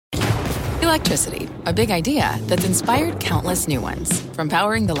Electricity, a big idea that's inspired countless new ones. From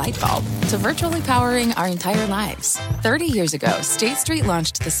powering the light bulb to virtually powering our entire lives. 30 years ago, State Street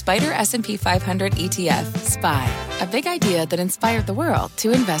launched the Spider S&P 500 ETF, SPY. A big idea that inspired the world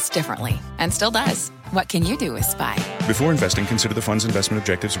to invest differently. And still does. What can you do with SPY? Before investing, consider the fund's investment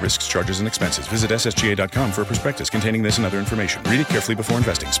objectives, risks, charges, and expenses. Visit ssga.com for a prospectus containing this and other information. Read it carefully before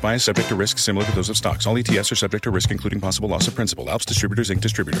investing. SPY is subject to risks similar to those of stocks. All ETFs are subject to risk, including possible loss of principal. Alps Distributors, Inc.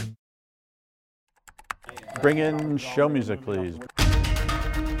 Distributor. Bring in show music, please.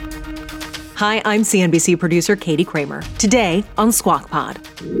 Hi, I'm CNBC producer Katie Kramer. Today on Squawk Pod.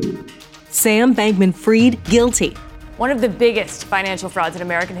 Sam Bankman-Fried guilty. One of the biggest financial frauds in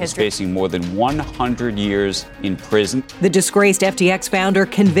American history. He's facing more than 100 years in prison. The disgraced FTX founder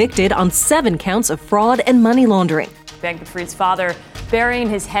convicted on 7 counts of fraud and money laundering. Bankman-Fried's father burying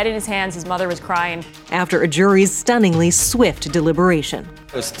his head in his hands. His mother was crying. After a jury's stunningly swift deliberation.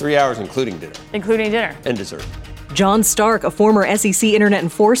 It was 3 hours, including dinner. Including dinner. And dessert. John Stark, a former SEC Internet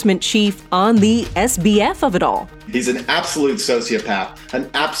Enforcement chief, on the SBF of it all. He's an absolute sociopath, an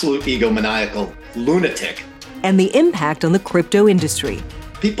absolute egomaniacal lunatic. And the impact on the crypto industry.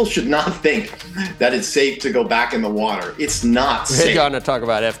 People should not think that it's safe to go back in the water. It's not safe. We're going to talk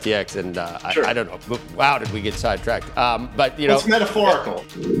about FTX, and sure. I don't know. Wow, did we get sidetracked? But, you know. It's metaphorical.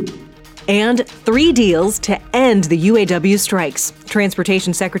 And 3 deals to end the UAW strikes.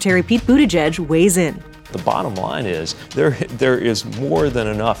 Transportation Secretary Pete Buttigieg weighs in. The bottom line is there is more than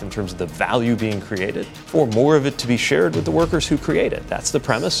enough in terms of the value being created for more of it to be shared with the workers who create it. That's the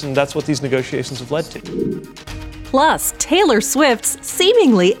premise, and that's what these negotiations have led to. Plus, Taylor Swift's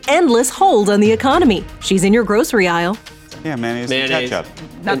seemingly endless hold on the economy. She's in your grocery aisle. Yeah, mayonnaise and ketchup.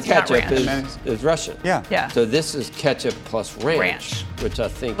 That's ketchup ranch. is Russian. Yeah. So this is ketchup plus ranch. Which I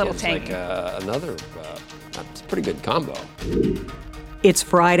think Little is tangy. like another it's a pretty good combo. It's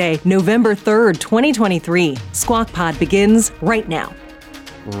Friday, November 3rd, 2023. Squawk Pod begins right now.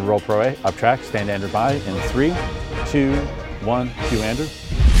 Roll Pro A, up track, stand Andrew by in 3, 2, 1, cue Andrew.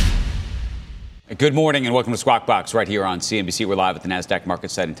 Good morning and welcome to Squawk Box right here on CNBC. We're live at the NASDAQ market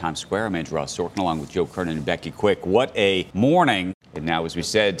site in Times Square. I'm Andrew Ross Sorkin along with Joe Kernan and Becky Quick. What a morning. And now, as we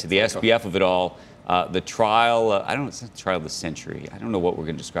said, to the SBF of it all, the trial, it's not the trial of the century. I don't know what we're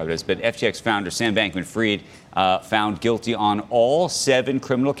going to describe it as, but FTX founder Sam Bankman-Fried found guilty on all 7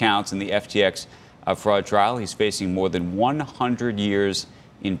 criminal counts in the FTX fraud trial. He's facing more than 100 years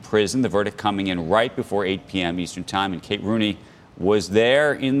in prison. The verdict coming in right before 8 p.m. Eastern Time. And Kate Rooney was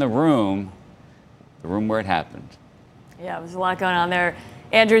there in the room where it happened. Yeah, there's a lot going on there.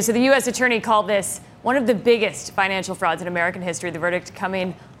 Andrew, so the U.S. attorney called this one of the biggest financial frauds in American history. The verdict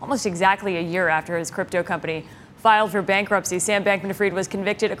coming almost exactly a year after his crypto company filed for bankruptcy. Sam Bankman-Fried was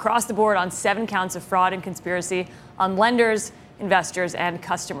convicted across the board on 7 counts of fraud and conspiracy on lenders, investors, and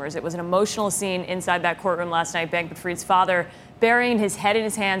customers. It was an emotional scene inside that courtroom last night. Bankman-Fried's father burying his head in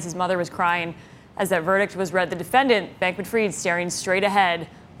his hands. His mother was crying as that verdict was read. The defendant, Bankman-Fried, staring straight ahead,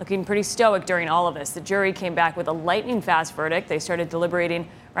 looking pretty stoic during all of this. The jury came back with a lightning-fast verdict. They started deliberating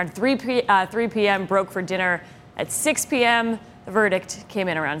around 3 p.m., broke for dinner at 6 p.m. The verdict came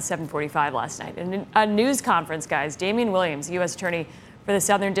in around 7:45 last night. In a news conference, guys, Damian Williams, U.S. Attorney for the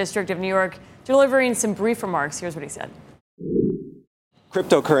Southern District of New York, delivering some brief remarks. Here's what he said.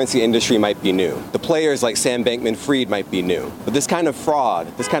 Cryptocurrency industry might be new. The players like Sam Bankman-Fried might be new. But this kind of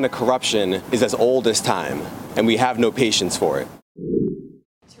fraud, this kind of corruption is as old as time, and we have no patience for it.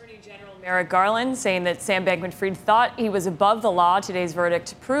 Merrick Garland saying that Sam Bankman-Fried thought he was above the law. Today's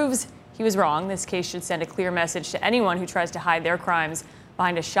verdict proves he was wrong. This case should send a clear message to anyone who tries to hide their crimes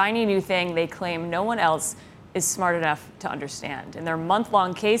behind a shiny new thing they claim no one else is smart enough to understand. In their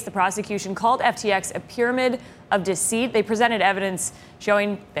month-long case, the prosecution called FTX a pyramid of deceit. They presented evidence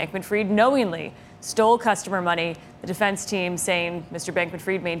showing Bankman-Fried knowingly stole customer money. The defense team saying Mr.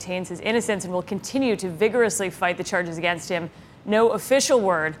 Bankman-Fried maintains his innocence and will continue to vigorously fight the charges against him. No official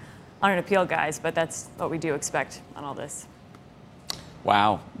word on an appeal, guys, but that's what we do expect on all this.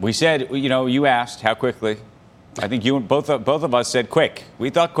 Wow. We said, you asked how quickly. I think you and both of us said quick. We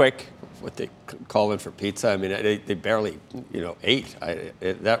thought quick. What they call in for pizza, I mean, they barely, ate.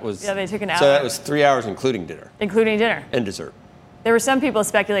 That was. Yeah, they took an hour. So that was 3 hours, including dinner. Including dinner. And dessert. There were some people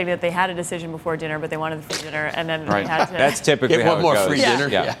speculating that they had a decision before dinner, but they wanted the free dinner, and then right. they had to. That's typically get how one more it goes. free dinner.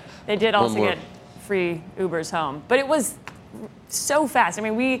 Yeah. They did also get free Ubers home, but it was so fast. I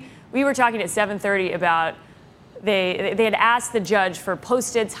mean, we were talking at 7:30 about they had asked the judge for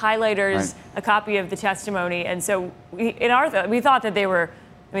Post-its, highlighters, right, a copy of the testimony, and so we thought that they were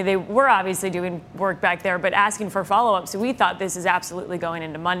obviously doing work back there, but asking for follow-up. So we thought this is absolutely going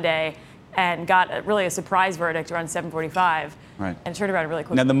into Monday, and got really a surprise verdict around 7:45. Right. And turned around really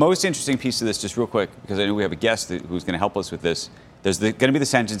quickly. Now, the most interesting piece of this, just real quick, because I know we have a guest who's going to help us with this, there's going to be the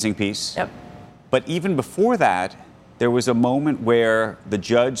sentencing piece. Yep. But even before that, there was a moment where the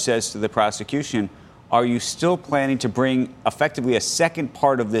judge says to the prosecution, are you still planning to bring effectively a second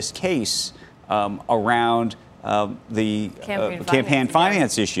part of this case around the campaign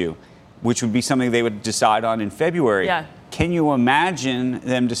finance issue, which would be something they would decide on in February? Yeah. Can you imagine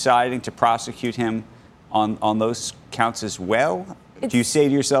them deciding to prosecute him on those counts as well? Do you say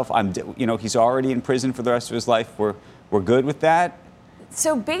to yourself, he's already in prison for the rest of his life, we're good with that?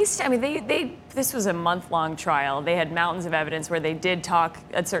 So this was a month-long trial. They had mountains of evidence where they did talk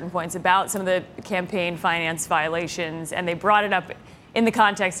at certain points about some of the campaign finance violations, and they brought it up in the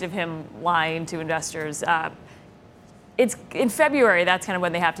context of him lying to investors. It's in February, that's kind of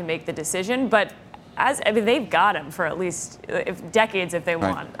when they have to make the decision, but they've got him for at least decades if they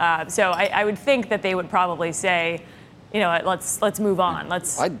want. So I would think that they would probably say, let's move on.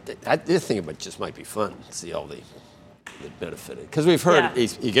 I did think it just might be fun to see all the benefited, because we've heard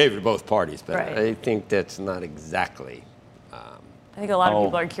he gave it to both parties, but I think that's not exactly. I think a lot of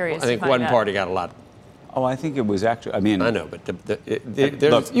people are curious. I think one party got a lot. Oh, I think it was actually. I know,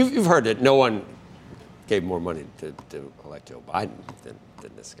 but you've heard that no one gave more money to elect Joe Biden than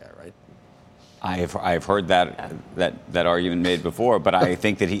this guy, right? I've heard that argument made before, but I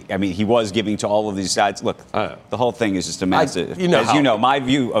think that he was giving to all of these sides. Look, the whole thing is just a massive. My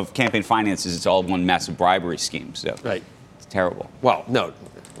view of campaign finance is it's all one massive bribery scheme. So it's terrible. Well, no.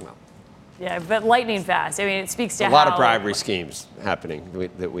 Yeah, but lightning fast. It speaks to a lot of bribery schemes happening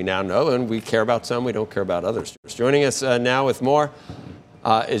that we now know, and we care about some, we don't care about others. Joining us now with more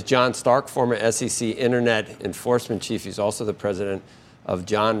is John Stark, former SEC Internet Enforcement Chief. He's also the president of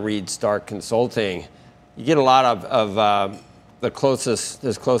John Reed Stark Consulting. You get a lot of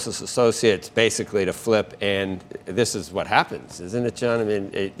his closest associates basically to flip, and this is what happens, isn't it, John?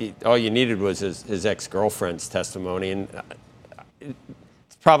 All you needed was his ex-girlfriend's testimony, and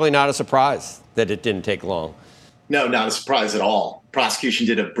it's probably not a surprise that it didn't take long. No, not a surprise at all. Prosecution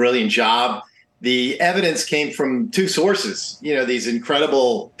did a brilliant job. The evidence came from two sources. These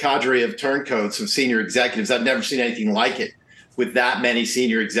incredible cadre of turncoats of senior executives. I've never seen anything like it, with that many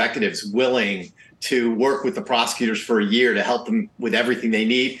senior executives willing to work with the prosecutors for a year to help them with everything they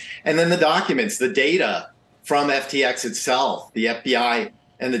need. And then the documents, the data from FTX itself, the FBI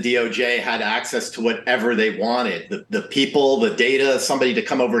and the DOJ had access to whatever they wanted. The people, the data, somebody to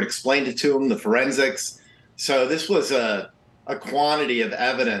come over and explain it to them, the forensics. So this was a quantity of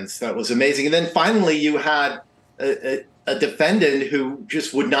evidence that was amazing. And then finally, you had a defendant who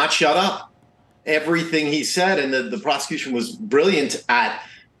just would not shut up. Everything he said, and the prosecution was brilliant at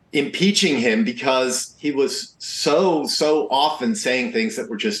impeaching him because he was so often saying things that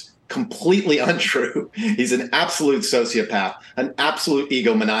were just completely untrue. He's an absolute sociopath, an absolute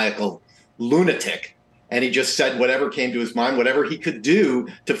egomaniacal lunatic, and he just said whatever came to his mind, whatever he could do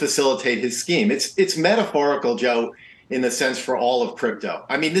to facilitate his scheme. It's metaphorical, Joe, in the sense for all of crypto.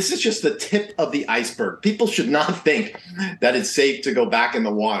 This is just the tip of the iceberg. People should not think that it's safe to go back in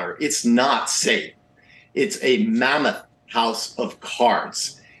the water. It's not safe. It's a mammoth house of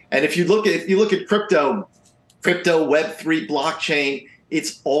cards. And if you look at crypto, Web3, blockchain,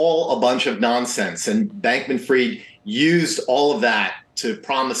 it's all a bunch of nonsense. And Bankman-Fried used all of that to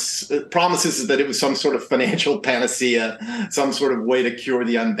promises that it was some sort of financial panacea, some sort of way to cure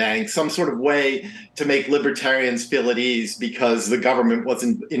the unbanked, some sort of way to make libertarians feel at ease because the government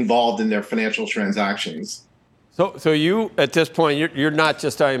wasn't involved in their financial transactions. So you, at this point, you're not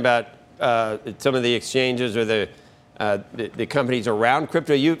just talking about some of the exchanges or the companies around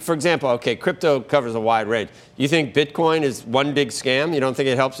crypto. For example, crypto covers a wide range. You think Bitcoin is one big scam? You don't think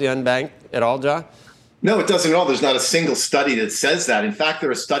it helps the unbanked at all, John? No, it doesn't at all. There's not a single study that says that. In fact, there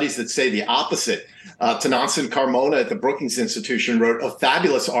are studies that say the opposite. Tanansin Carmona at the Brookings Institution wrote a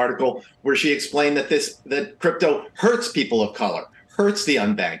fabulous article where she explained that crypto hurts people of color, hurts the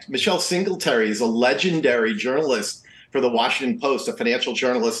unbanked. Michelle Singletary is a legendary journalist for the Washington Post, a financial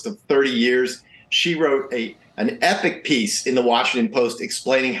journalist of 30 years. She wrote an epic piece in the Washington Post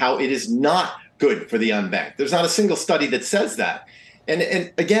explaining how it is not good for the unbanked. There's not a single study that says that.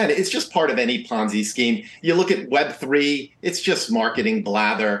 And again, it's just part of any Ponzi scheme. You look at Web3, it's just marketing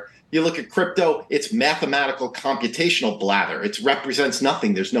blather. You look at crypto, it's mathematical computational blather. It represents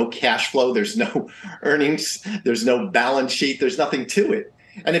nothing. There's no cash flow. There's no earnings. There's no balance sheet. There's nothing to it.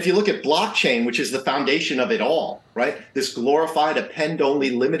 And if you look at blockchain, which is the foundation of it all, right? This glorified append-only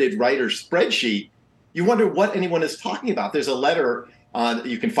limited writer spreadsheet, you wonder what anyone is talking about. There's a letter,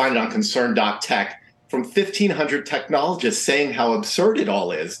 you can find it on concern.tech, from 1,500 technologists saying how absurd it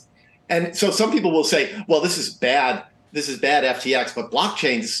all is. And so some people will say, well, this is bad. This is bad FTX, but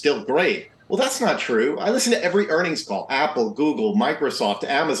blockchain is still great. Well, that's not true. I listen to every earnings call. Apple, Google, Microsoft,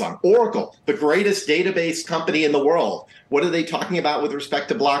 Amazon, Oracle, the greatest database company in the world. What are they talking about with respect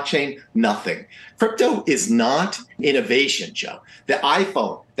to blockchain? Nothing. Crypto is not innovation, Joe. The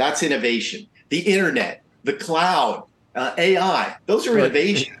iPhone, that's innovation. The internet, the cloud, AI, those are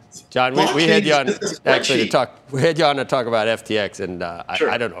innovations. John, we had you on actually to talk. We had you on to talk about FTX, and Sure.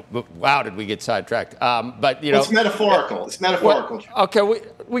 I don't know. Wow, did we get sidetracked? But it's metaphorical. It's metaphorical. Well, okay,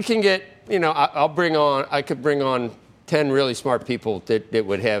 we can get. I could bring on 10 really smart people that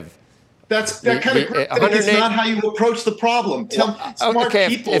would have. That kind of it's not how you approach the problem. Smart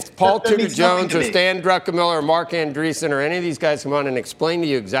people. If Paul Tudor Jones or Stan Druckenmiller or Mark Andreessen or any of these guys come on and explain to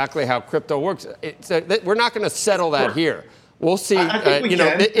you exactly how crypto works, we're not going to settle that here. We'll see.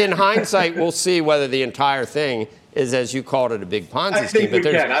 In hindsight, we'll see whether the entire thing is, as you called it, a big Ponzi scheme. But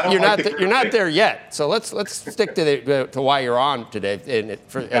you're not there yet. So let's stick to why you're on today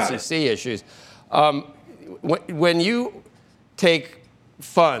for SEC issues. When you take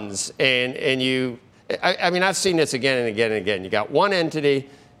funds and you, I've seen this again and again and again. You got one entity,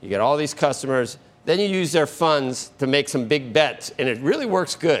 you get all these customers, then you use their funds to make some big bets, and it really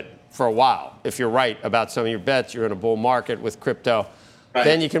works good for a while. If you're right about some of your bets, you're in a bull market with crypto. Right.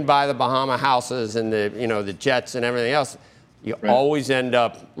 Then you can buy the Bahama houses and the jets and everything else. You always end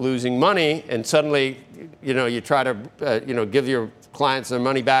up losing money, and suddenly, you try to, give your clients their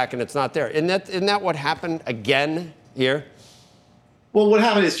money back, and it's not there. Isn't that what happened again here? Well, what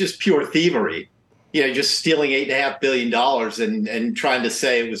happened is just pure thievery. Just stealing $8.5 billion and trying to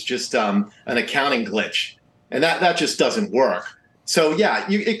say it was just an accounting glitch, and that just doesn't work. So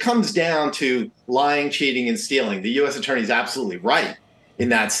it comes down to lying, cheating, and stealing. The U.S. attorney is absolutely right in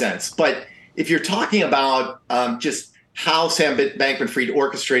that sense. But if you're talking about just how Sam Bankman-Fried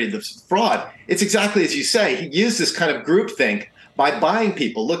orchestrated this fraud, it's exactly as you say. He used this kind of groupthink by buying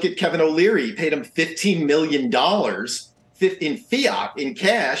people. Look at Kevin O'Leary. He paid him $15 million in fiat, in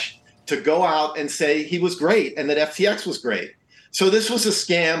cash, to go out and say he was great and that FTX was great. So this was a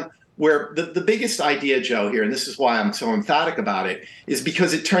scam where the biggest idea, Joe, here, and this is why I'm so emphatic about it, is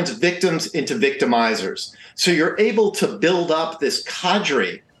because it turns victims into victimizers. So you're able to build up this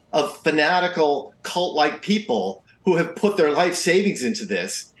cadre of fanatical cult-like people who have put their life savings into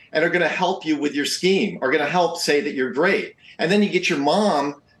this and are going to help you with your scheme, are going to help say that you're great. And then you get your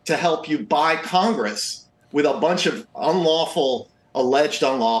mom to help you buy Congress with a bunch of alleged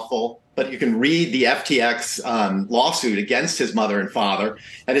unlawful, but you can read the FTX lawsuit against his mother and father,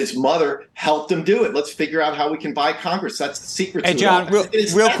 and his mother helped him do it. Let's figure out how we can buy Congress. That's the secret to it. Hey, John,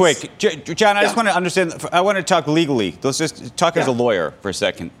 real quick. John, I just want to understand. I want to talk legally. Let's just talk as a lawyer for a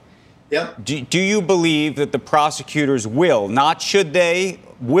second. Yeah. Do you believe that the prosecutors will, not should they,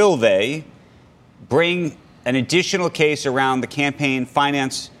 will they, bring an additional case around the campaign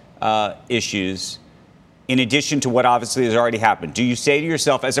finance issues in addition to what obviously has already happened? Do you say to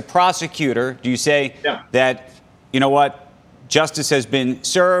yourself, as a prosecutor, do you say that, you know what, justice has been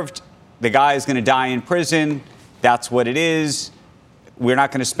served, the guy is going to die in prison, that's what it is, we're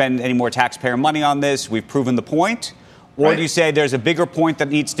not going to spend any more taxpayer money on this, we've proven the point? Or do you say there's a bigger point that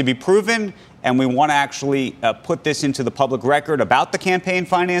needs to be proven, and we want to actually put this into the public record about the campaign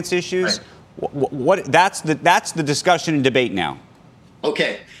finance issues? That's the discussion and debate now.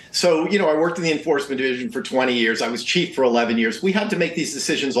 Okay. So, I worked in the enforcement division for 20 years. I was chief for 11 years. We had to make these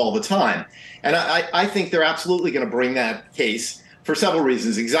decisions all the time. And I think they're absolutely going to bring that case for several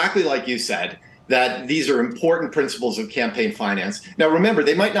reasons, exactly like you said, that these are important principles of campaign finance. Now, remember,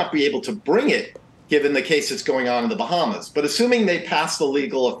 they might not be able to bring it given the case that's going on in the Bahamas. But assuming they pass the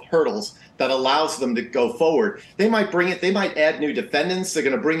legal hurdles that allows them to go forward, they might bring it. They might add new defendants. They're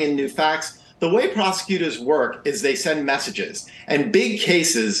going to bring in new facts. The way prosecutors work is they send messages, and big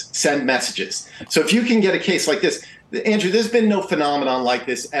cases send messages. So if you can get a case like this, Andrew, there's been no phenomenon like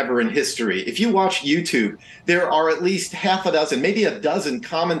this ever in history. If you watch YouTube, there are at least half a dozen, maybe a dozen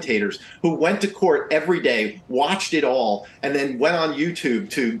commentators who went to court every day, watched it all, and then went on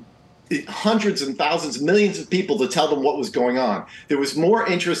YouTube to hundreds and thousands, millions of people to tell them what was going on. There was more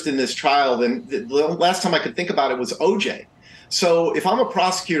interest in this trial than the last time I could think about it was OJ. So if I'm a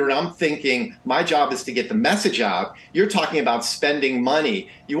prosecutor and I'm thinking my job is to get the message out, you're talking about spending money.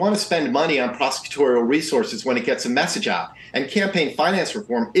 You want to spend money on prosecutorial resources when it gets a message out. And campaign finance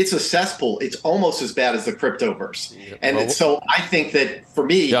reform, it's a cesspool. It's almost as bad as the cryptoverse. And so I think that for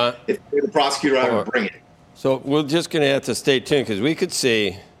me, John, if you're the prosecutor, I would bring it. So we're just going to have to stay tuned because we could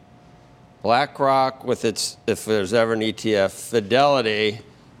see BlackRock with its, if there's ever an ETF, Fidelity,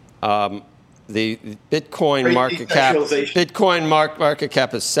 the Bitcoin market cap. Bitcoin market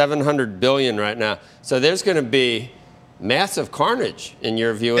cap is $700 billion right now. So there's going to be massive carnage, in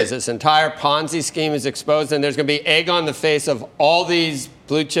your view, as this entire Ponzi scheme is exposed, and there's going to be egg on the face of all these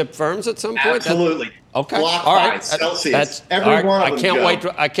blue chip firms at some point. Absolutely. Okay. Block all by right. Celsius. Every one of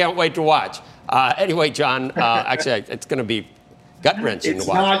them. I can't wait to watch. Anyway, John, actually, it's going to be gut-wrenching to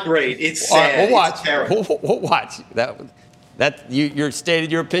watch. It's not great. It's sad. We'll watch. It's terrible. We'll watch. You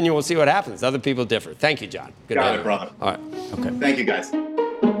stated your opinion. We'll see what happens. Other people differ. Thank you, John. Good Got night. it, brother. All right. Okay. Thank you, guys.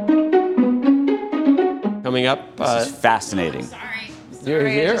 Coming up. This is fascinating. You're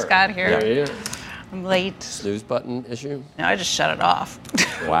here. I just got here. You're here. I'm late. Snooze button issue? No, I just shut it off.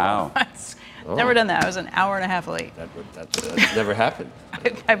 Wow. Never done that. I was an hour and a half late. That's never happened.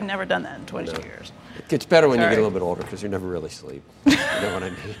 I've never done that in 22 years. It gets better when you get a little bit older because you never really sleep. You know what I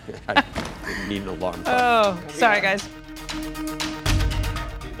mean? I didn't need an alarm clock. Oh, sorry, guys.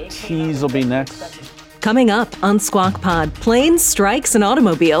 Cheese will be next. Coming up on Squawk Pod, planes, strikes, and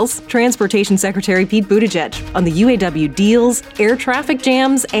automobiles, Transportation Secretary Pete Buttigieg on the UAW deals, air traffic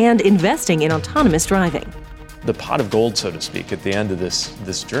jams, and investing in autonomous driving. The pot of gold, so to speak, at the end of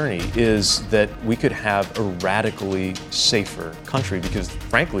this journey is that we could have a radically safer country because,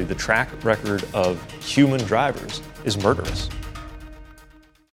 frankly, the track record of human drivers is murderous.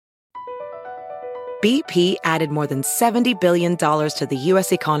 BP added more than $70 billion to the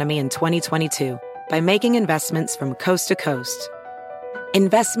U.S. economy in 2022 by making investments from coast to coast.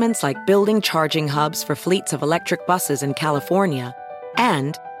 Investments like building charging hubs for fleets of electric buses in California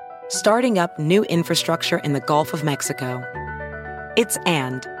and starting up new infrastructure in the Gulf of Mexico. It's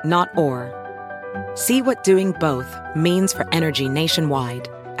and, not or. See what doing both means for energy nationwide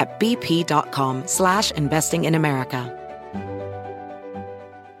at bp.com/investing in America.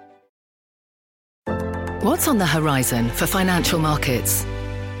 What's on the horizon for financial markets?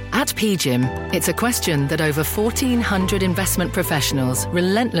 At PGIM, it's a question that over 1,400 investment professionals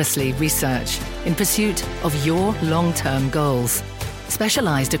relentlessly research in pursuit of your long-term goals.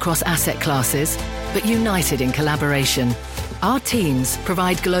 Specialized across asset classes, but united in collaboration, our teams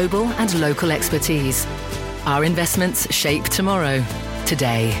provide global and local expertise. Our investments shape tomorrow,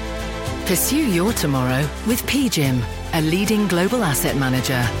 today. Pursue your tomorrow with PGIM, a leading global asset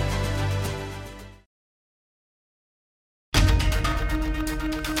manager.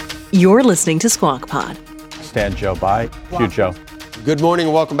 You're listening to Squawk Pod. Stand Joe by. You, Joe. Good morning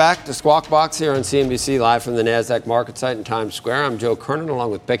and welcome back to Squawk Box here on CNBC, live from the NASDAQ market site in Times Square. I'm Joe Kernan,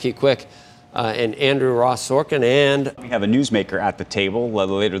 along with Becky Quick and Andrew Ross Sorkin. And we have a newsmaker at the table.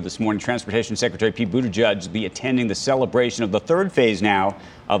 Later this morning, Transportation Secretary Pete Buttigieg will be attending the celebration of the third phase now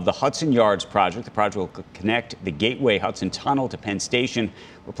of the Hudson Yards project. The project will connect the Gateway Hudson Tunnel to Penn Station,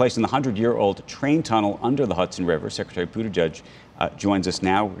 replacing the 100-year-old train tunnel under the Hudson River. Secretary Buttigieg joins us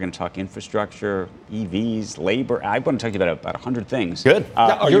now. We're going to talk infrastructure, EVs, labor. I want to talk to you about 100 things. Good.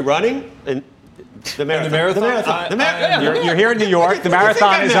 Are you running? The marathon. You're here in New York. The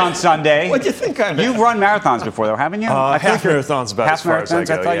marathon is on Sunday. What do you think I'm at? You've run marathons before, though, haven't you? Half marathons about as far as I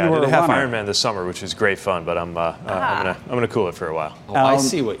go. I thought you were I did a half runner. Ironman this summer, which is great fun, but I'm gonna cool it for a while. Oh, I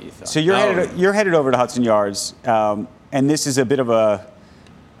see what you thought. So you're headed over to Hudson Yards, and this is a bit of a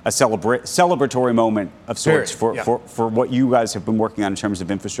celebratory moment of sorts for what you guys have been working on in terms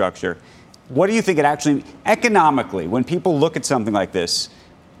of infrastructure. What do you think it actually, economically, when people look at something like this,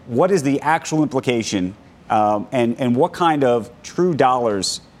 what is the actual implication, and what kind of true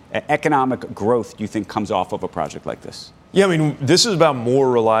dollars, economic growth do you think comes off of a project like this? Yeah, I mean, this is about more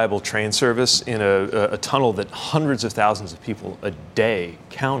reliable train service in a tunnel that hundreds of thousands of people a day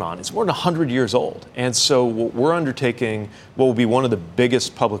count on. It's more than 100 years old. And so we're undertaking what will be one of the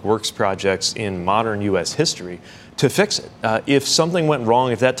biggest public works projects in modern U.S. history to fix it. If something went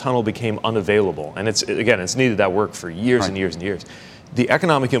wrong, if that tunnel became unavailable, and it's needed that work for years and years and years, the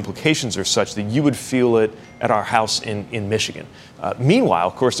economic implications are such that you would feel it at our house in Michigan. Meanwhile,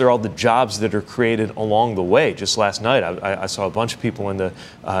 of course, there are all the jobs that are created along the way. Just last night, I saw a bunch of people in the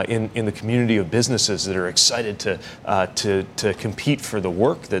community of businesses that are excited to compete for the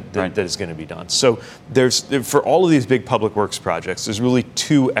work that is going to be done. So for all of these big public works projects, there's really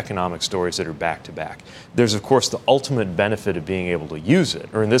two economic stories that are back to back. There's, of course, the ultimate benefit of being able to use it,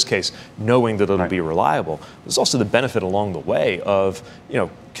 or in this case, knowing that it'll be reliable. There's also the benefit along the way of,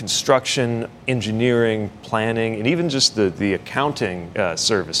 construction, engineering, planning, and even just the accounting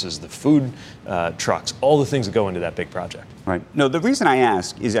services, the food trucks, all the things that go into that big project. Right. No, the reason I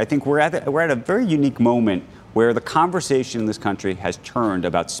ask is I think we're at a very unique moment where the conversation in this country has turned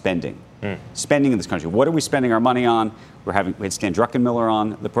about spending. Spending in this country. What are we spending our money on? We had Stan Druckenmiller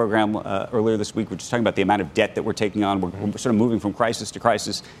on the program earlier this week. We're just talking about the amount of debt that we're taking on. We're sort of moving from crisis to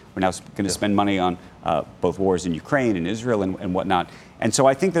crisis. We're now going to spend money on both wars in Ukraine and Israel and whatnot. And so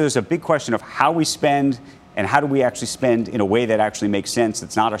I think there's a big question of how we spend and how do we actually spend in a way that actually makes sense.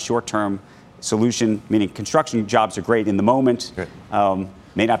 It's not a short-term solution, meaning construction jobs are great in the moment.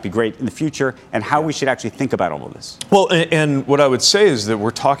 May not be great in the future, and how we should actually think about all of this. Well, and what I would say is that we're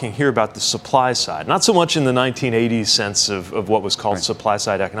talking here about the supply side, not so much in the 1980s sense of what was called supply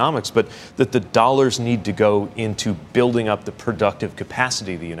side economics, but that the dollars need to go into building up the productive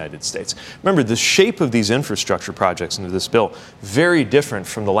capacity of the United States. Remember, the shape of these infrastructure projects into this bill, very different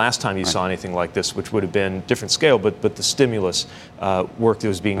from the last time you saw anything like this, which would have been different scale, but the stimulus work that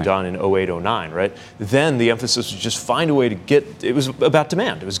was being done in 08, 09, right? Then the emphasis was just find a way to it was about demand.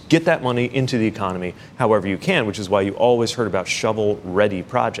 It was get that money into the economy however you can, which is why you always heard about shovel-ready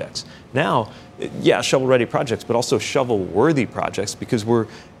projects. Now, yeah, shovel-ready projects, but also shovel-worthy projects because we're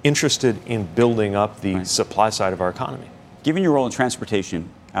interested in building up the supply side of our economy. Given your role in transportation,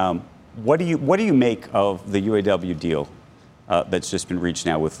 what do you make of the UAW deal that's just been reached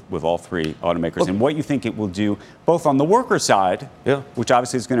now with all three automakers, and what you think it will do both on the worker side, which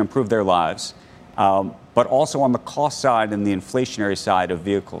obviously is going to improve their lives, but also on the cost side and the inflationary side of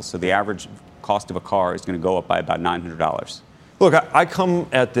vehicles. So the average cost of a car is going to go up by about $900. Look, I come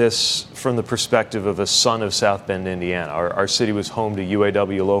at this from the perspective of a son of South Bend, Indiana. Our city was home to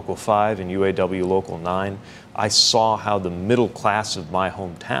UAW Local 5 and UAW Local 9. I saw how the middle class of my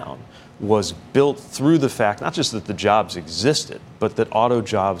hometown was built through the fact, not just that the jobs existed, but that auto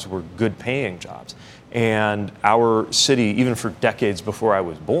jobs were good paying jobs. And our city, even for decades before I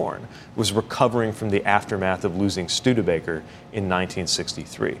was born, was recovering from the aftermath of losing Studebaker in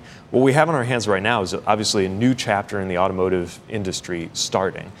 1963. What we have on our hands right now is obviously a new chapter in the automotive industry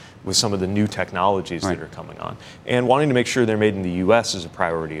starting with some of the new technologies that are coming on. And wanting to make sure they're made in the U.S. is a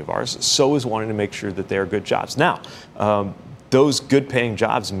priority of ours. So is wanting to make sure that they are good jobs. Now, those good-paying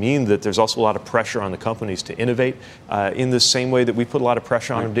jobs mean that there's also a lot of pressure on the companies to innovate in the same way that we put a lot of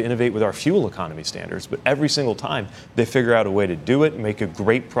pressure on them to innovate with our fuel economy standards. But every single time, they figure out a way to do it, make a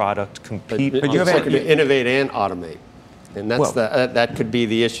great product, compete. But you have to innovate and automate. And that's that could be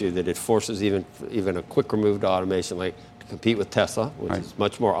the issue, that it forces even a quicker move to automation, like to compete with Tesla, which is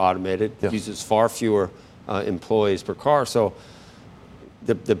much more automated, uses far fewer employees per car. So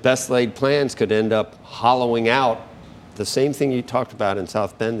the best laid plans could end up hollowing out the same thing you talked about in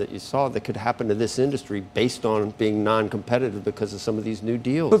South Bend that you saw that could happen to this industry based on being non-competitive because of some of these new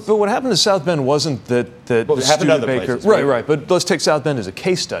deals. But what happened to South Bend wasn't that Studebaker, right. But let's take South Bend as a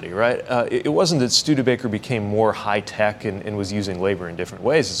case study, right? It wasn't that Studebaker became more high tech and was using labor in different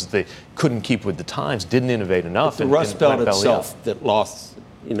ways. It's that they couldn't keep with the times, didn't innovate enough. But the Rust Belt itself that lost.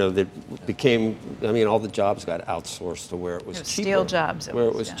 That became, all the jobs got outsourced to where it was cheaper. Steel jobs. Where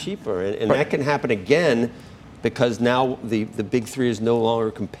it was cheaper. And that can happen again because now the big three is no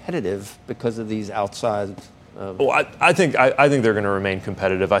longer competitive because of these outside. I think they're going to remain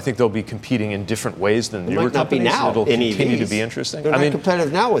competitive. I think they'll be competing in different ways than newer companies. Now it'll in continue EVs. to be interesting. They're not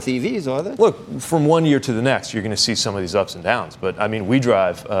competitive now with EVs, are they? Look, from one year to the next, you're going to see some of these ups and downs. But we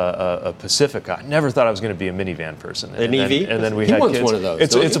drive a Pacifica. I never thought I was going to be a minivan person. An EV? And then we he had wants kids. one of those.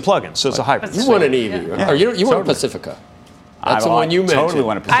 It's a plug-in, so it's a hybrid. You want an EV, right? Or you want a Pacifica. That's the one you mentioned. Totally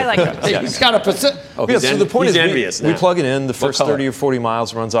want a Pacifica. I like it. He's got a Pacifica. So the point is we plug it in, the first color? 30 or 40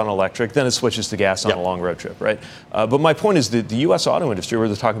 miles runs on electric, then it switches to gas on a long road trip, right? But my point is that the U.S. auto industry, where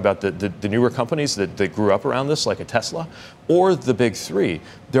they're talking about the newer companies that grew up around this, like a Tesla, or the big three,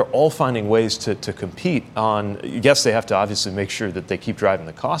 they're all finding ways to compete on, yes, they have to obviously make sure that they keep driving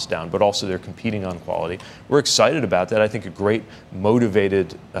the cost down, but also they're competing on quality. We're excited about that. I think a great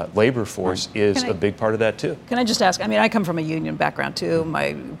motivated labor force is a big part of that too. Can I just ask, I come from a union background too.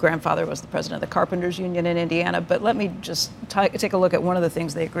 My grandfather was the president of the Carpenters Union in Indiana, but let me just take a look at one of the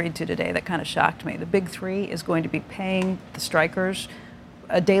things they agreed to today that kind of shocked me. The big three is going to be paying the strikers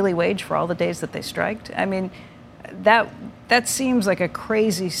a daily wage for all the days that they striked. That seems like a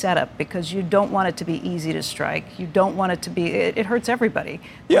crazy setup because you don't want it to be easy to strike. You don't want it to be. It hurts everybody.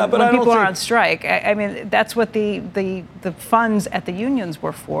 Yeah, but when people are on strike, that's what the funds at the unions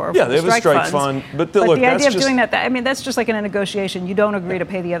were for. Yeah, they have a strike fund. But look, the idea of doing that's just like in a negotiation. You don't agree to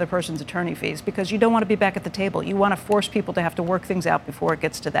pay the other person's attorney fees because you don't want to be back at the table. You want to force people to have to work things out before it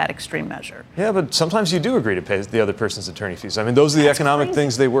gets to that extreme measure. Yeah, but sometimes you do agree to pay the other person's attorney fees. Those are the economic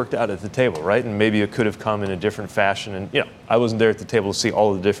things they worked out at the table, right? And maybe it could have come in a different fashion. And I wasn't there at the table to see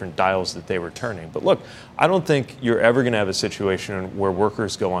all the different dials that they were turning. But look, I don't think you're ever going to have a situation where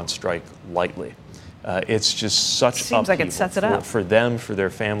workers go on strike lightly. It's just such Seems like it sets it up for them, for their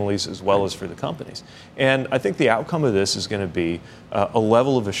families, as well as for the companies. And I think the outcome of this is going to be a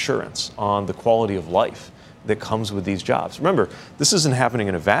level of assurance on the quality of life that comes with these jobs. Remember, this isn't happening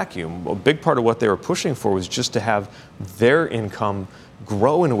in a vacuum. A big part of what they were pushing for was just to have their income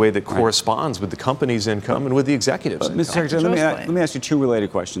grow in a way that corresponds with the company's income and with the executives' income. Mr. Secretary, let me ask you two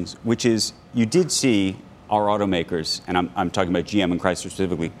related questions, which is you did see our automakers, and I'm talking about GM and Chrysler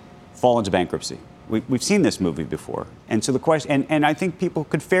specifically, fall into bankruptcy. We've seen this movie before. And so the question, and I think people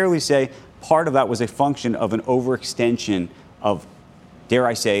could fairly say part of that was a function of an overextension of, dare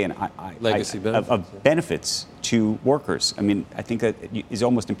I say, legacy benefits. Of benefits to workers. I mean, I think that is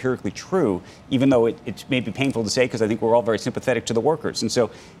almost empirically true, even though it may be painful to say because I think we're all very sympathetic to the workers. And so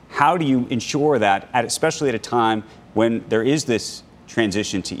how do you ensure that, especially at a time when there is this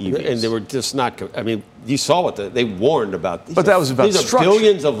transition to EVs? And they were just not, I mean, you saw what they warned about. But that was about these structure. Are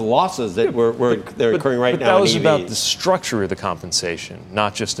billions of losses that they're occurring right now. But that was in about EVs. the structure of the compensation,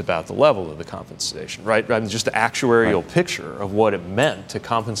 not just about the level of the compensation, right? I mean, just the actuarial picture of what it meant to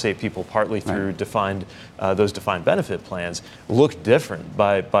compensate people partly through those defined benefit plans looked different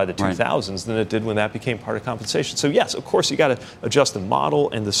by the 2000s than it did when that became part of compensation. So yes, of course, you got to adjust the model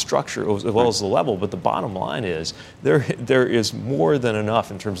and the structure as well as the level. But the bottom line is there is more than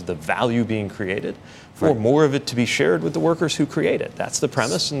enough in terms of the value being created for more of it to be shared with the workers who create it. That's the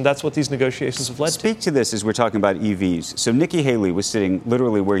premise, and that's what these negotiations have led to. Speak to this as we're talking about EVs. So Nikki Haley was sitting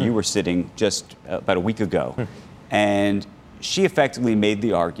literally where you were sitting just about a week ago, and she effectively made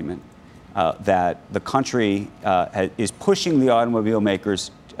the argument that the country is pushing the automobile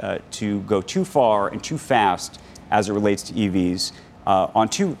makers to go too far and too fast as it relates to EVs on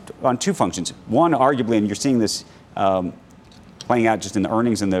two functions. One, arguably, and you're seeing this playing out just in the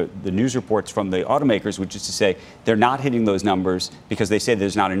earnings and the news reports from the automakers, which is to say they're not hitting those numbers because they say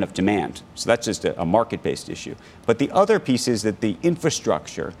there's not enough demand. So that's just a market-based issue. But the other piece is that the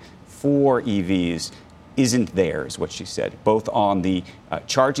infrastructure for EVs isn't there, is what she said, both on the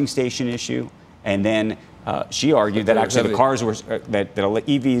charging station issue, and then she argued that actually the cars were that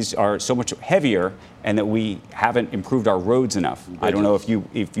EVs are so much heavier and that we haven't improved our roads enough. I don't know if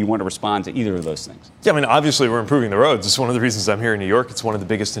you want to respond to either of those things. Yeah, I mean, obviously we're improving the roads. It's one of the reasons I'm here in New York. It's one of the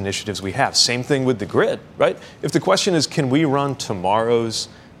biggest initiatives we have. Same thing with the grid, right? If the question is, can we run tomorrow's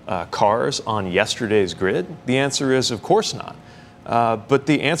cars on yesterday's grid? The answer is, of course not. But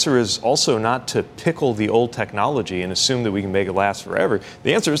the answer is also not to pickle the old technology and assume that we can make it last forever.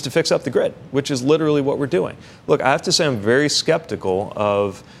 The answer is to fix up the grid, which is literally what we're doing. Look, I have to say I'm very skeptical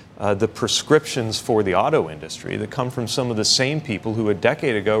of the prescriptions for the auto industry that come from some of the same people who a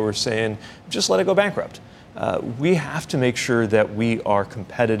decade ago were saying, just let it go bankrupt. We have to make sure that we are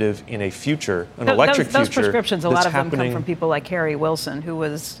competitive in a future, an electric future. Those prescriptions, a lot of them come from people like Harry Wilson, who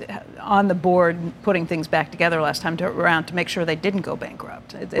was on the board putting things back together last time around to make sure they didn't go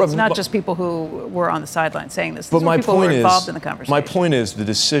bankrupt. It's not just people who were on the sidelines saying this. These are people who were involved in the conversation. My point is the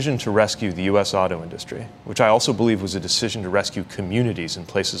decision to rescue the U.S. auto industry, which I also believe was a decision to rescue communities in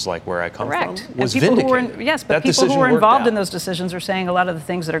places like where I come from, was vindicated. But people who were involved in those decisions are saying a lot of the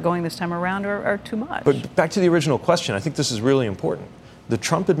things that are going this time around are too much. But back to the original question, I think this is really important. The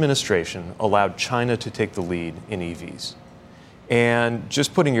Trump administration allowed China to take the lead in EVs. And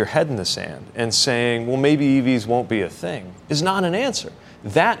just putting your head in the sand and saying, well, maybe EVs won't be a thing is not an answer.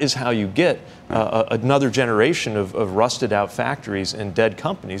 That is how you get another generation of rusted out factories and dead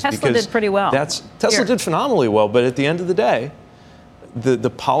companies. Tesla did pretty well. Tesla did phenomenally well, but at the end of the day,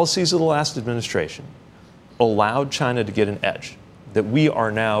 the policies of the last administration allowed China to get an edge that we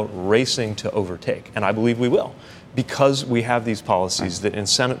are now racing to overtake. And I believe we will, because we have these policies that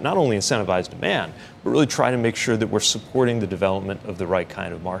not only incentivize demand, but really try to make sure that we're supporting the development of the right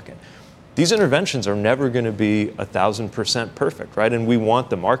kind of market. These interventions are never going to be 1,000% perfect, right? And we want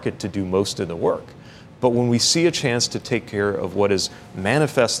the market to do most of the work. But when we see a chance to take care of what is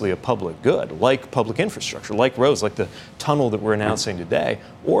manifestly a public good, like public infrastructure, like roads, like the tunnel that we're announcing today,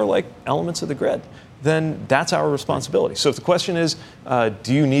 or like elements of the grid, then that's our responsibility. So if the question is,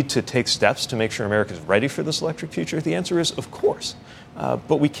 do you need to take steps to make sure America is ready for this electric future? The answer is, of course.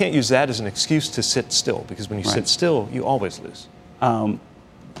 But we can't use that as an excuse to sit still, because when you sit still, you always lose.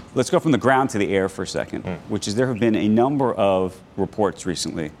 Let's go from the ground to the air for a second, which is there have been a number of reports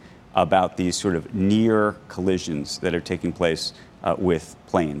recently about these sort of near collisions that are taking place with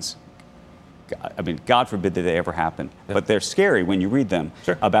planes. I mean, God forbid that they ever happen, but they're scary when you read them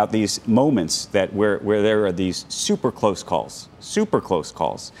about these moments that where there are these super close calls,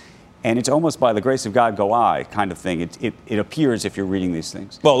 And it's almost by the grace of God go I kind of thing. It appears if you're reading these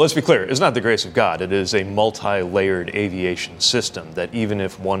things. Well, let's be clear. It's not the grace of God. It is a multi-layered aviation system that even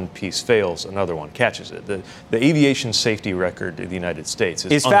if one piece fails, another one catches it. The aviation safety record in the United States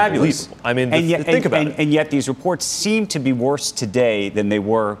is fabulous. I mean, think about it. And yet these reports seem to be worse today than they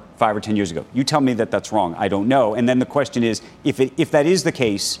were 5 or 10 years ago. You tell me that that's wrong. I don't know. And then the question is, if that is the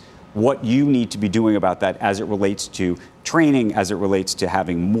case, what you need to be doing about that as it relates to training, as it relates to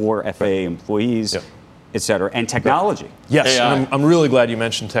having more FAA employees, et cetera, and technology. Yes, and I'm really glad you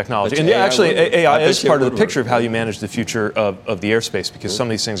mentioned technology. And actually, AI is part of the picture of how you manage the future of the airspace, because some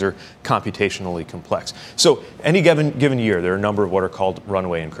of these things are computationally complex. So any given year, there are a number of what are called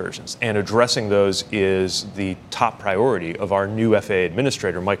runway incursions, and addressing those is the top priority of our new FAA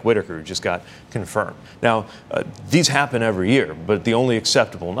administrator, Mike Whitaker, who just got confirmed. Now, these happen every year, but the only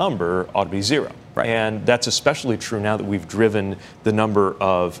acceptable number ought to be 0. Right. And that's especially true now that we've driven the number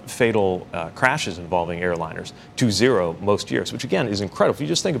of fatal crashes involving airliners to 0 most years, which again is incredible. If you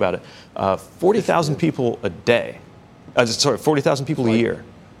just think about it, 40,000 people a day, 40,000 people a year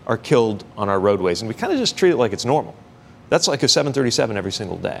are killed on our roadways, and we kind of just treat it like it's normal. That's like a 737 every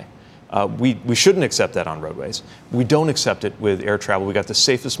single day. We shouldn't accept that on roadways. We don't accept it with air travel. We got the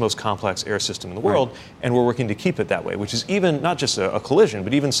safest, most complex air system in the world, and we're working to keep it that way, which is even not just a collision,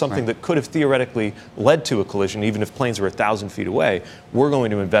 but even something that could have theoretically led to a collision, even if planes were 1,000 feet away. We're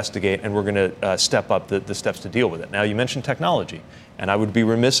going to investigate, and we're going to step up the steps to deal with it. Now, you mentioned technology, and I would be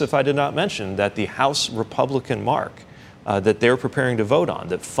remiss if I did not mention that the House Republican mark that they're preparing to vote on,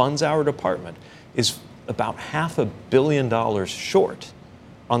 that funds our department, is about $500 million short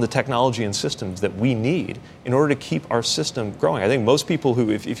on the technology and systems that we need in order to keep our system growing. I think most people who,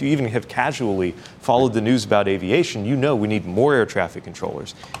 if you even have casually followed the news about aviation, you know we need more air traffic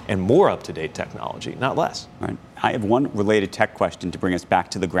controllers and more up-to-date technology, not less. Right. I have one related tech question to bring us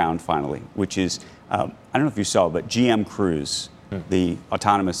back to the ground finally, which is, I don't know if you saw, but GM Cruise, the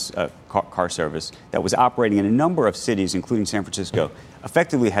autonomous car service that was operating in a number of cities, including San Francisco,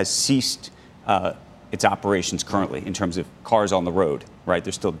 effectively has ceased its operations currently in terms of cars on the road, right?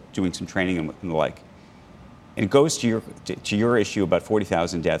 They're still doing some training and the like. And it goes to your issue about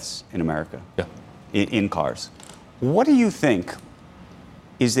 40,000 deaths in America in cars. What do you think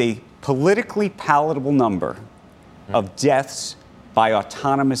is a politically palatable number of deaths by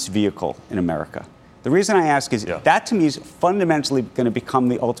autonomous vehicle in America? The reason I ask is that to me is fundamentally going to become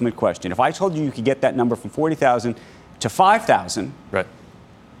the ultimate question. If I told you could get that number from 40,000 to 5,000, right?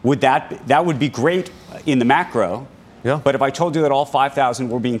 That would be great in the macro, but if I told you that all 5,000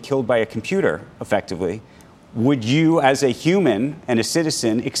 were being killed by a computer, effectively, would you, as a human and a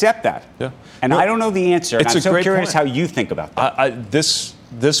citizen, accept that? Yeah. And I don't know the answer. It's I'm so curious point. how you think about that.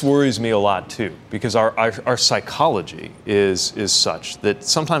 This worries me a lot too, because our psychology is such that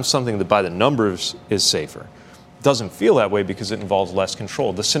sometimes something that by the numbers is safer doesn't feel that way because it involves less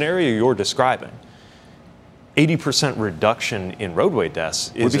control. The scenario you're describing, 80% reduction in roadway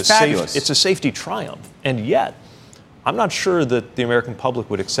deaths is it's a safety triumph. And yet, I'm not sure that the American public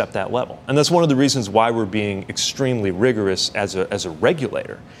would accept that level. And that's one of the reasons why we're being extremely rigorous as a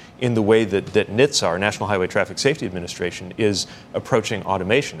regulator in the way that NHTSA, our National Highway Traffic Safety Administration, is approaching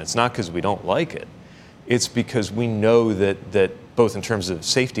automation. It's not because we don't like it. It's because we know that both in terms of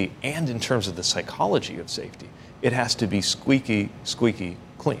safety and in terms of the psychology of safety, it has to be squeaky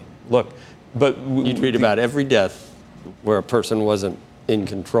clean. Look, but you'd read about every death where a person wasn't in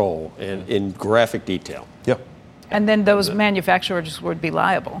control and in graphic detail. Yep. And then those manufacturers would be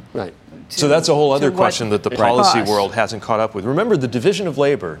liable. Right. So that's a whole other question that the policy world hasn't caught up with. Remember, the division of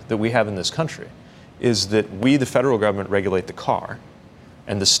labor that we have in this country is that we, the federal government, regulate the car,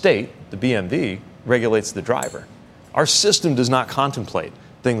 and the state, the BMV, regulates the driver. Our system does not contemplate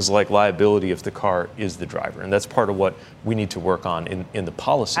things like liability if the car is the driver, and that's part of what we need to work on in the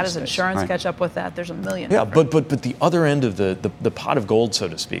policy. How does insurance catch up with that? There's a million. Yeah, but the other end of the pot of gold, so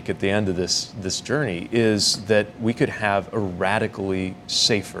to speak, at the end of this journey is that we could have a radically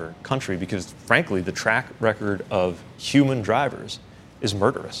safer country because, frankly, the track record of human drivers is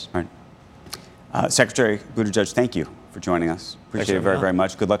murderous. Right. Secretary Buttigieg, thank you for joining us. Appreciate it very, very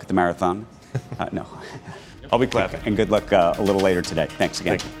much. Good luck at the marathon. No. I'll be clapping. And good luck a little later today. Thanks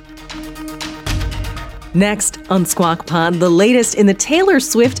again. Next on Squawk Pod, the latest in the Taylor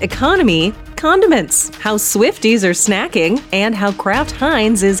Swift economy, condiments, how Swifties are snacking, and how Kraft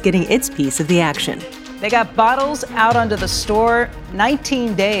Heinz is getting its piece of the action. They got bottles out onto the store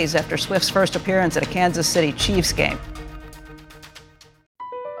 19 days after Swift's first appearance at a Kansas City Chiefs game.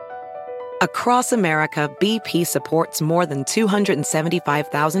 Across America, BP supports more than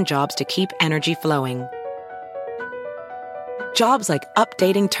 275,000 jobs to keep energy flowing. Jobs like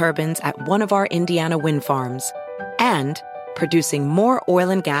updating turbines at one of our Indiana wind farms and producing more oil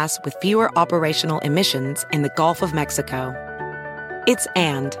and gas with fewer operational emissions in the Gulf of Mexico. It's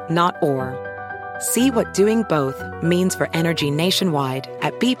and, not or. See what doing both means for energy nationwide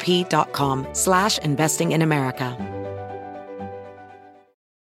at bp.com/investing in America.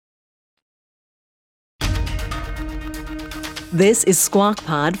 This is Squawk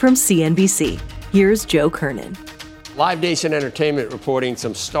Pod from CNBC. Here's Joe Kernan. Live Nation Entertainment reporting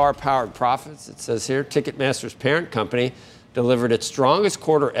some star-powered profits. It says here, Ticketmaster's parent company delivered its strongest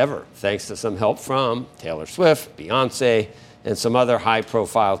quarter ever, thanks to some help from Taylor Swift, Beyonce, and some other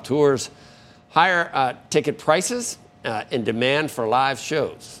high-profile tours. Higher ticket prices and demand for live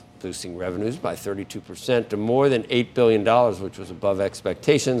shows, boosting revenues by 32% to more than $8 billion, which was above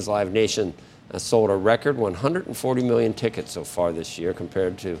expectations. Live Nation sold a record 140 million tickets so far this year,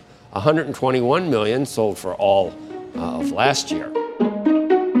 compared to 121 million sold for all of last year.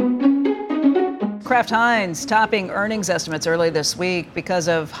 Kraft Heinz topping earnings estimates early this week because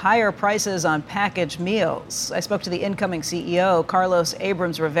of higher prices on packaged meals. I spoke to the incoming CEO, Carlos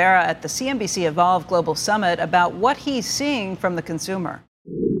Abrams-Rivera, at the CNBC Evolve Global Summit about what he's seeing from the consumer.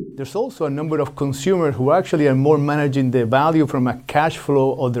 There's also a number of consumers who actually are more managing the value from a cash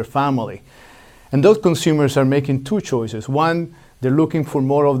flow of their family. And those consumers are making two choices. One, they're looking for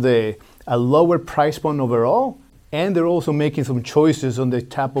more of a lower price point overall, and they're also making some choices on the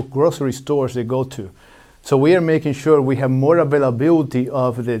type of grocery stores they go to. So we are making sure we have more availability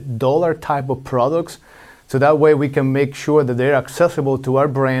of the dollar type of products, so that way we can make sure that they're accessible to our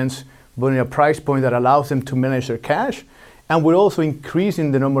brands, but in a price point that allows them to manage their cash. And we're also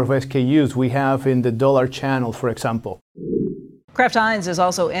increasing the number of SKUs we have in the dollar channel, for example. Kraft Heinz is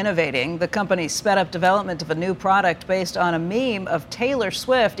also innovating. The company sped up development of a new product based on a meme of Taylor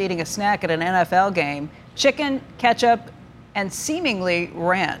Swift eating a snack at an NFL game. Chicken, ketchup, and seemingly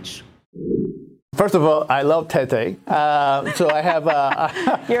ranch. First of all, I love Tete. So I have...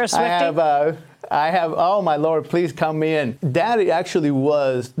 You're a Swiftie? I have, oh my Lord, please come in. That actually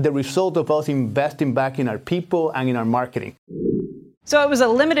was the result of us investing back in our people and in our marketing. So it was a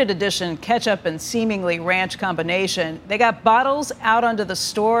limited edition ketchup and seemingly ranch combination. They got bottles out onto the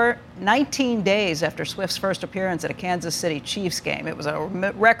store 19 days after Swift's first appearance at a Kansas City Chiefs game. It was a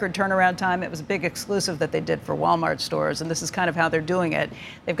record turnaround time. It was a big exclusive that they did for Walmart stores, and this is kind of how they're doing it.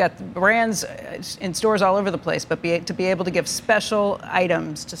 They've got brands in stores all over the place, but to be able to give special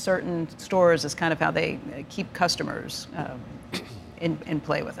items to certain stores is kind of how they keep customers in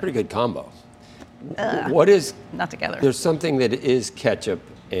play with it. Pretty good combo. What is not together? There's something that is ketchup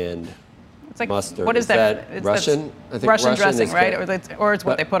and it's like, mustard. What is that? It's Russian? I think Russian dressing, right? Or it's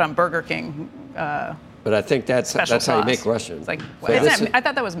what they put on Burger King. But I think that's how you make Russian. It's like, so I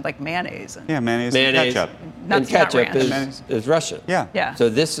thought that was like mayonnaise. Mayonnaise and ketchup. And ketchup is Russian. Yeah. So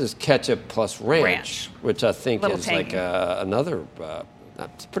this is ketchup plus ranch. Which I think is tangy. Like another.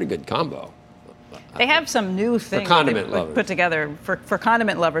 It's a pretty good combo. They have some new thing that put together for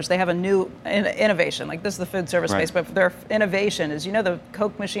condiment lovers. They have a new innovation. Like, this is the food service space, but their innovation is, the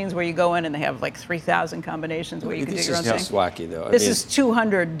Coke machines where you go in and they have like 3,000 combinations where you can do your own thing. This is wacky, though. This is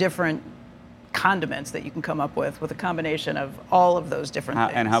 200 different condiments that you can come up with a combination of all of those different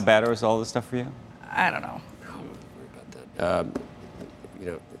things. And how bad is all this stuff for you? I don't know.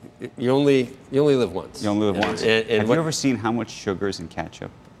 You only live once. You only live once. Have you ever seen how much sugar is in ketchup?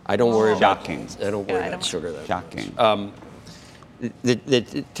 I don't worry about shocking. I don't worry about sugar. Though. Shocking.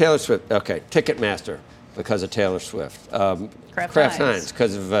 The Taylor Swift. Okay, Ticketmaster because of Taylor Swift. Kraft Heinz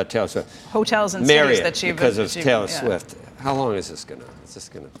because of Taylor Swift. Hotels and Marriott cities that she because of Taylor Swift. How long is this gonna?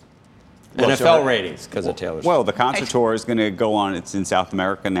 NFL ratings because of Taylor Swift. Well, the concert tour is going to go on. It's in South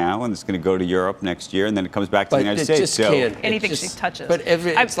America now, and it's going to go to Europe next year, and then it comes back to the United States. Anything she touches. But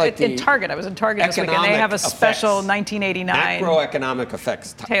it's like in Target. I was in Target this week, and they have a special 1989 macroeconomic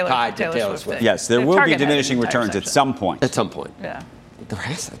effects tied to Taylor Swift. Yes, there will be diminishing returns at some point. At some point. Yeah. The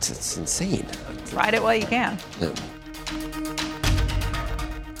rest, it's insane. Ride it while you can. Yeah.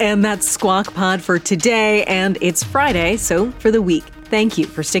 And that's Squawk Pod for today, and it's Friday, so for the week. Thank you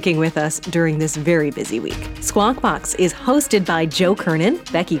for sticking with us during this very busy week. Squawk Box is hosted by Joe Kernan,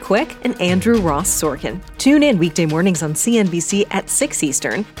 Becky Quick, and Andrew Ross Sorkin. Tune in weekday mornings on CNBC at 6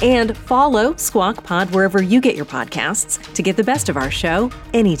 Eastern, and follow Squawk Pod wherever you get your podcasts to get the best of our show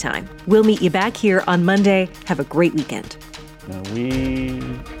anytime. We'll meet you back here on Monday. Have a great weekend. We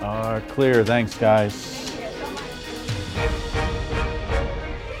are clear. Thanks, guys.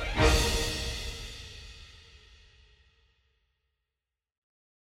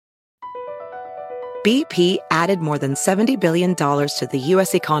 BP added more than $70 billion to the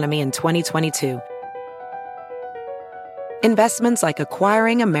U.S. economy in 2022. Investments like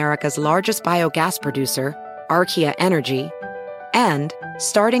acquiring America's largest biogas producer, Archaea Energy, and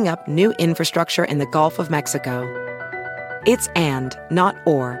starting up new infrastructure in the Gulf of Mexico. It's and, not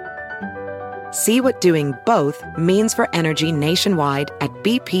or. See what doing both means for energy nationwide at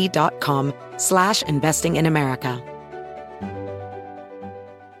bp.com/investing in America.